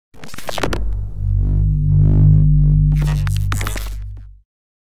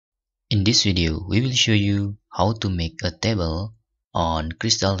In this video, we will show you how to make a table on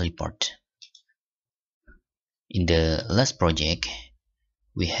Crystal Report. In the last project,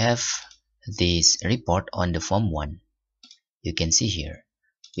 we have this report on the form 1. You can see here.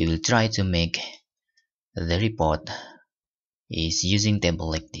 We will try to make the report is using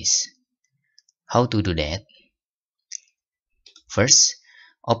table like this. How to do that? First,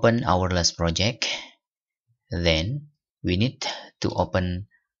 open our last project. Then we need to open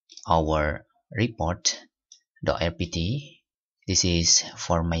our report.rpt. This is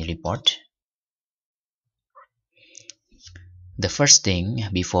for my report. The first thing,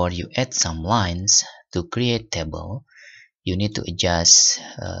 before you add some lines to create table, you need to adjust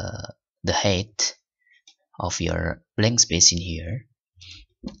the height of your blank space in here.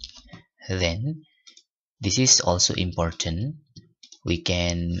 Then this is also important. We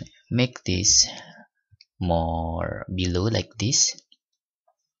can make this more below like this.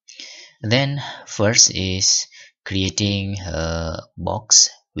 Then first is creating a box.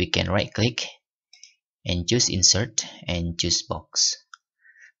 We can right click and choose insert and choose box.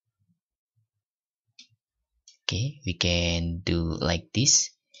 Okay, we can do like this.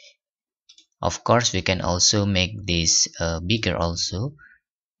 Of course, we can also make this bigger also,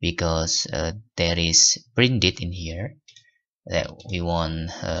 because there is print date in here that we want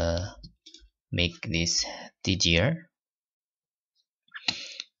make this TGR.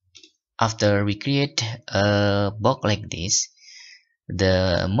 After we create a box like this,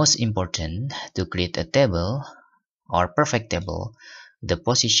 the most important to create a table or perfect table, the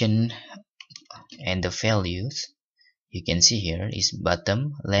position and the values you can see here is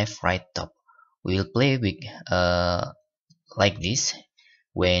bottom, left, right, top. We will play with like this.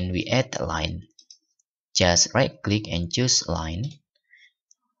 When we add a line, just right click and choose line,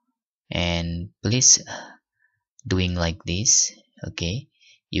 and please doing like this. Okay,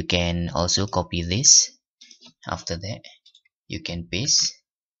 you can also copy this. After that, you can paste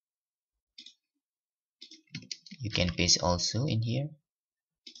also in here.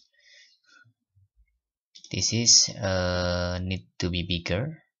 This is need to be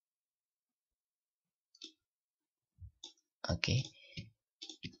bigger. Okay,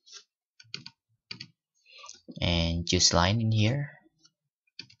 and choose line in here.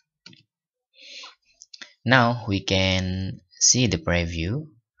 Now we can see the preview.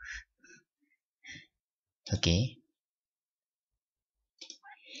 Okay,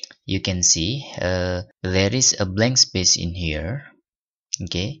 you can see there is a blank space in here.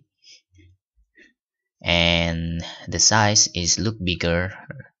 Okay, and the size is look bigger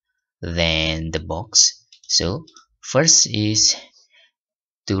than the box. So first is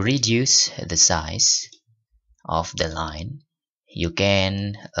to reduce the size of the line. You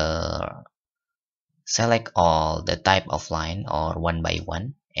can select all the type of line or one by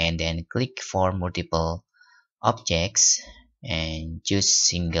one, and then click for multiple objects and choose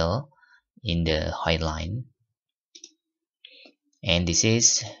single in the white line, and this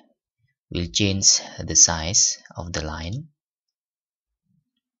is will change the size of the line.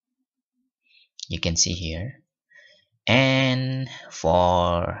 You can see here. And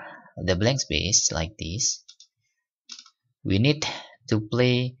for the blank space like this, we need to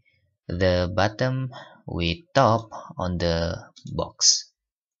play the bottom with top on the box.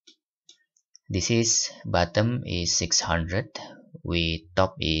 This is bottom is 600 with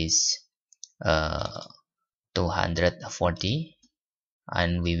top is 240,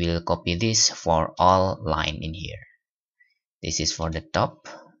 and we will copy this for all line in here. This is for the top.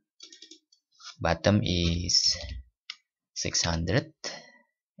 Bottom is 600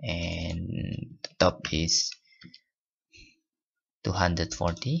 and the top is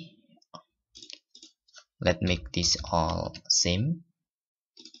 240. Let's make this all same.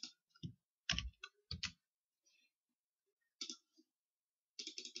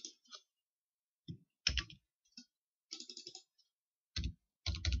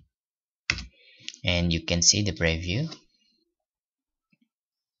 And you can see the preview.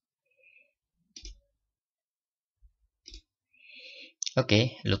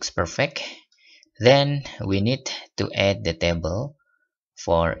 Okay, looks perfect. Then we need to add the table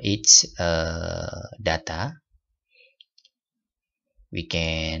for each data. We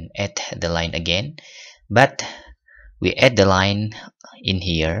can add the line again, but we add the line in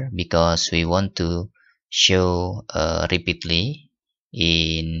here because we want to show repeatedly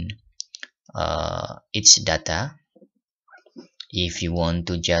in each data. If you want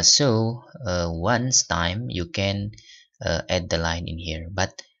to just show once time, you can add the line in here,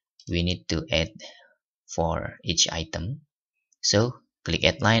 but we need to add for each item. So click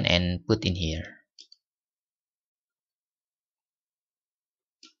add line and put in here.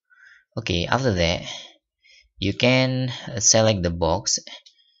 Okay, after that you can select the box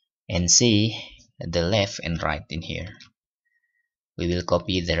and see the left and right in here. We will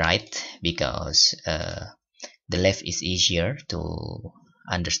copy the right because the left is easier to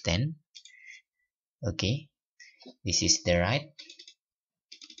understand. Okay, this is the right.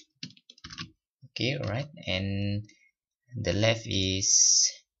 Okay, right, and the left is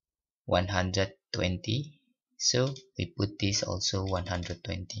 120, so we put this also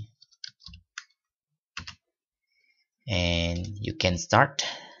 120, and you can start.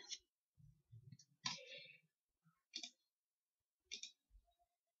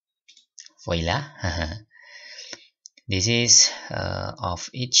 Voila. This is of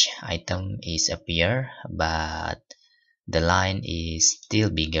each item is appear, but the line is still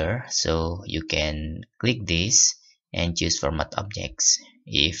bigger, so you can click this and choose format objects.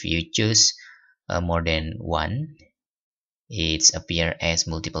 If you choose more than one, it's appear as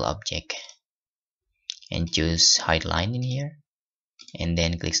multiple object, and choose hide line in here, and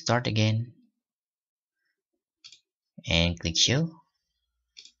then click start again and click show,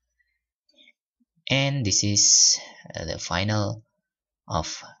 and this is the final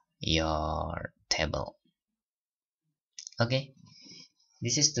of your table. Okay,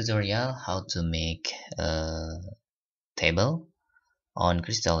 this is tutorial how to make a table on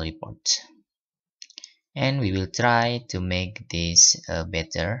Crystal reports, and we will try to make this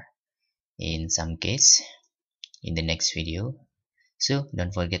better in some case in the next video. So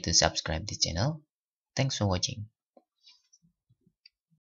don't forget to subscribe this channel. Thanks for watching.